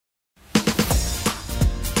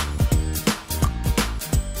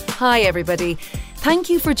Hi everybody. Thank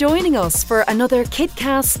you for joining us for another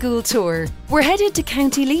KidCast school tour. We're headed to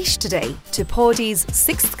County Laois today, to Paudie's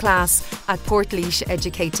 6th class at Portlaoise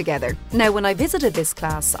Educate Together. Now, when I visited this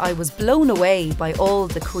class, I was blown away by all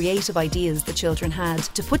the creative ideas the children had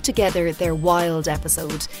to put together their wild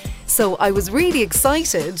episode. So I was really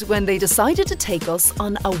excited when they decided to take us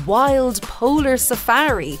on a wild polar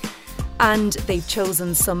safari. And they've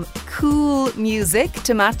chosen some cool music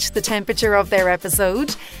to match the temperature of their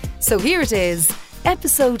episode. So here it is,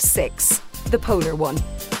 episode 6, the polar one.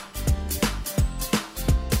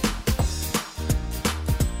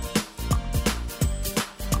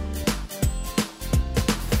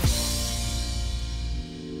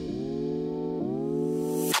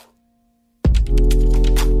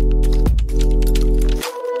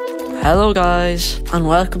 Hello guys, and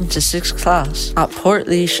welcome to 6th class at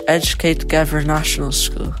Portlaoise Educate Together National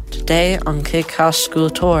School. Today on KidCast School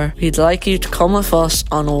Tour, we'd like you to come with us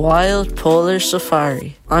on a wild polar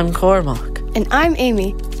safari. I'm Cormac. And I'm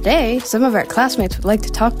Amy. Today, some of our classmates would like to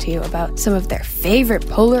talk to you about some of their favourite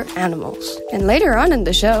polar animals. And later on in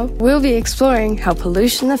the show, we'll be exploring how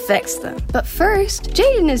pollution affects them. But first,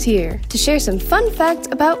 Jaden is here to share some fun facts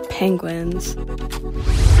about penguins.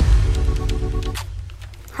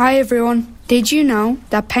 Hi everyone. Did you know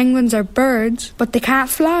that penguins are birds, but they can't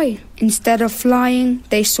fly? Instead of flying,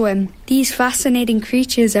 they swim. These fascinating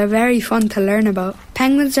creatures are very fun to learn about.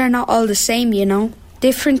 Penguins are not all the same, you know.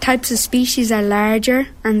 Different types of species are larger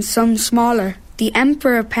and some smaller. The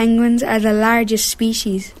emperor penguins are the largest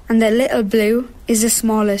species, and the little blue is the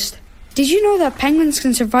smallest. Did you know that penguins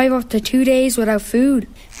can survive up to 2 days without food?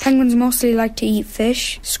 Penguins mostly like to eat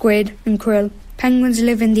fish, squid and krill. Penguins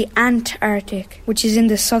live in the Antarctic, which is in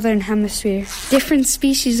the southern hemisphere. Different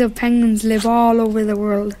species of penguins live all over the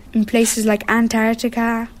world, in places like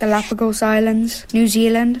Antarctica, Galapagos Islands, New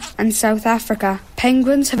Zealand, and South Africa.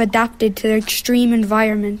 Penguins have adapted to their extreme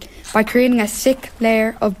environment by creating a thick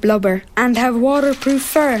layer of blubber and have waterproof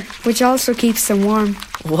fur, which also keeps them warm.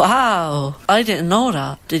 Wow, I didn't know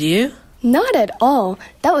that. Did you? Not at all.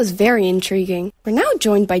 That was very intriguing. We're now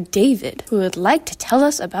joined by David, who would like to tell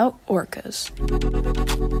us about orcas.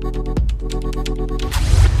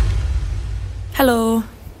 Hello.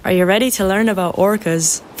 Are you ready to learn about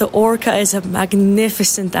orcas? The orca is a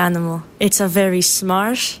magnificent animal. It's a very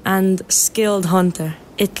smart and skilled hunter.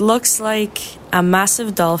 It looks like a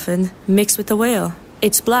massive dolphin mixed with a whale.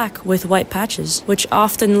 It's black with white patches, which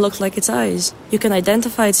often look like its eyes. You can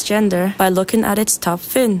identify its gender by looking at its top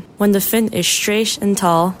fin. When the fin is straight and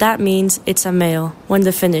tall, that means it's a male. When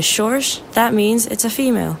the fin is short, that means it's a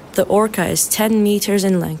female. The orca is 10 meters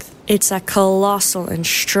in length. It's a colossal and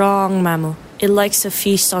strong mammal. It likes to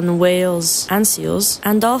feast on whales and seals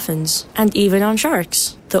and dolphins, and even on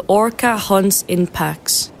sharks. The orca hunts in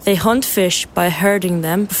packs. They hunt fish by herding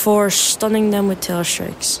them before stunning them with tail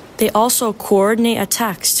strikes. They also coordinate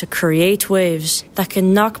attacks to create waves that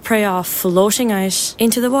can knock prey off floating ice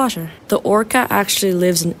into the water. The orca actually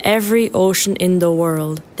lives in every ocean in the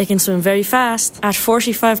world. They can swim very fast at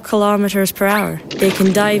 45 kilometers per hour. They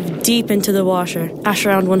can dive deep into the water at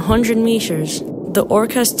around 100 meters. The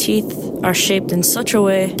orca's teeth are shaped in such a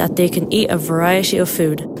way that they can eat a variety of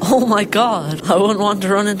food. Oh my god, I wouldn't want to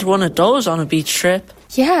run into one of those on a beach trip.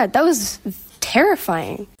 Yeah, that was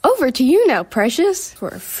terrifying. Over to you now, Precious, for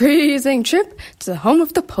a freezing trip to the home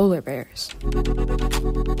of the polar bears.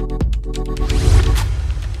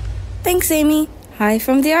 Thanks, Amy. Hi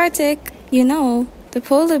from the Arctic. You know, the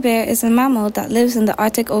polar bear is a mammal that lives in the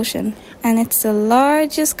Arctic Ocean, and it's the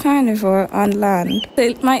largest carnivore on land.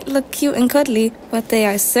 They might look cute and cuddly, but they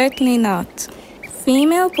are certainly not.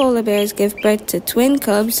 Female polar bears give birth to twin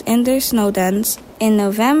cubs in their snow dens in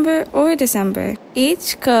November or December.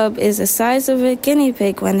 Each cub is the size of a guinea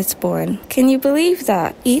pig when it's born. Can you believe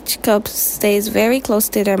that? Each cub stays very close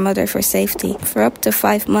to their mother for safety for up to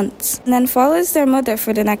 5 months, and then follows their mother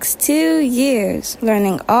for the next 2 years,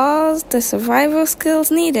 learning all the survival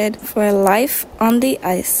skills needed for life on the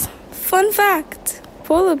ice. Fun fact!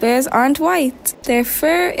 Polar bears aren't white. Their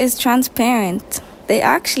fur is transparent. They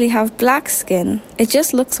actually have black skin. It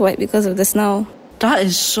just looks white because of the snow. That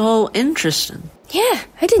is so interesting. Yeah,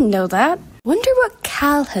 I didn't know that. Wonder what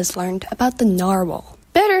Cal has learned about the narwhal,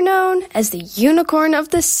 better known as the unicorn of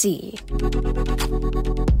the sea.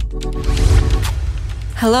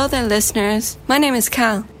 Hello there, listeners. My name is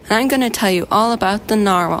Cal, and I'm going to tell you all about the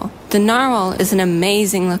narwhal. The narwhal is an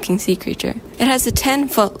amazing-looking sea creature. It has a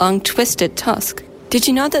 10-foot-long twisted tusk. Did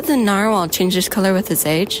you know that the narwhal changes color with its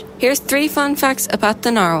age? Here's 3 fun facts about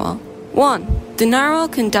the narwhal. 1. The narwhal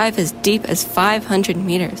can dive as deep as 500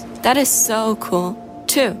 meters. That is so cool.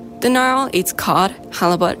 2. The narwhal eats cod,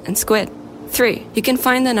 halibut, and squid. 3. You can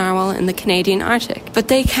find the narwhal in the Canadian Arctic, but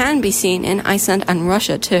they can be seen in Iceland and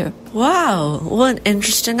Russia too. Wow, what an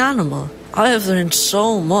interesting animal. I have learned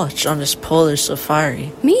so much on this polar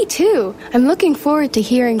safari. Me too. I'm looking forward to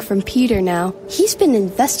hearing from Piotr now. He's been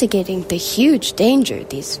investigating the huge danger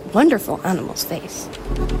these wonderful animals face.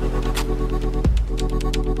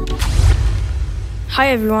 Hi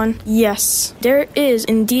everyone. Yes, there is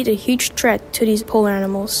indeed a huge threat to these polar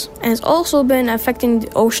animals, and it's also been affecting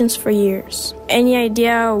the oceans for years. Any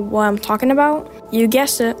idea what I'm talking about? You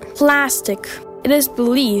guessed it, plastic. It is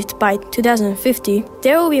believed by 2050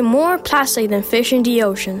 there will be more plastic than fish in the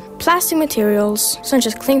ocean. Plastic materials such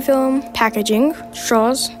as cling film, packaging,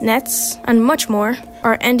 straws, nets, and much more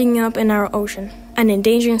are ending up in our ocean and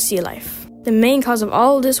endangering sea life. The main cause of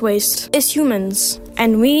all this waste is humans,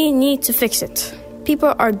 and we need to fix it.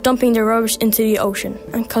 People are dumping their rubbish into the ocean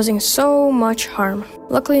and causing so much harm.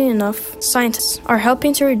 Luckily enough, scientists are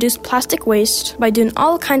helping to reduce plastic waste by doing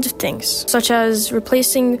all kinds of things, such as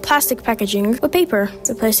replacing plastic packaging with paper,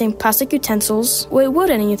 replacing plastic utensils with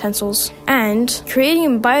wooden utensils, and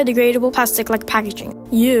creating biodegradable plastic-like packaging.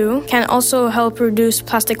 You can also help reduce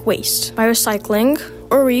plastic waste by recycling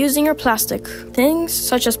or reusing your plastic. Things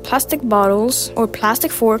such as plastic bottles or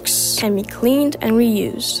plastic forks can be cleaned and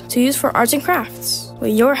reused to use for arts and crafts.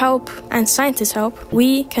 With your help and scientists' help,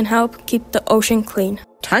 we can help keep the ocean clean.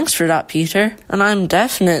 Thanks for that, Piotr. And I'm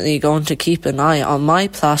definitely going to keep an eye on my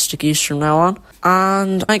plastic use from now on.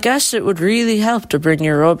 And I guess it would really help to bring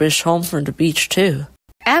your rubbish home from the beach too.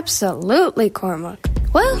 Absolutely, Cormac.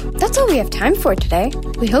 Well, that's all we have time for today.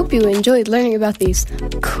 We hope you enjoyed learning about these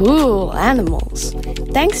cool animals.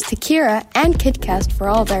 Thanks to Kira and KidCast for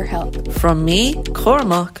all their help. From me,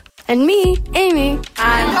 Cormac. And me, Amy.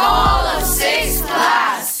 And all of 6th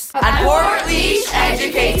class. At Portlaoise,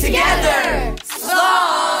 educate together.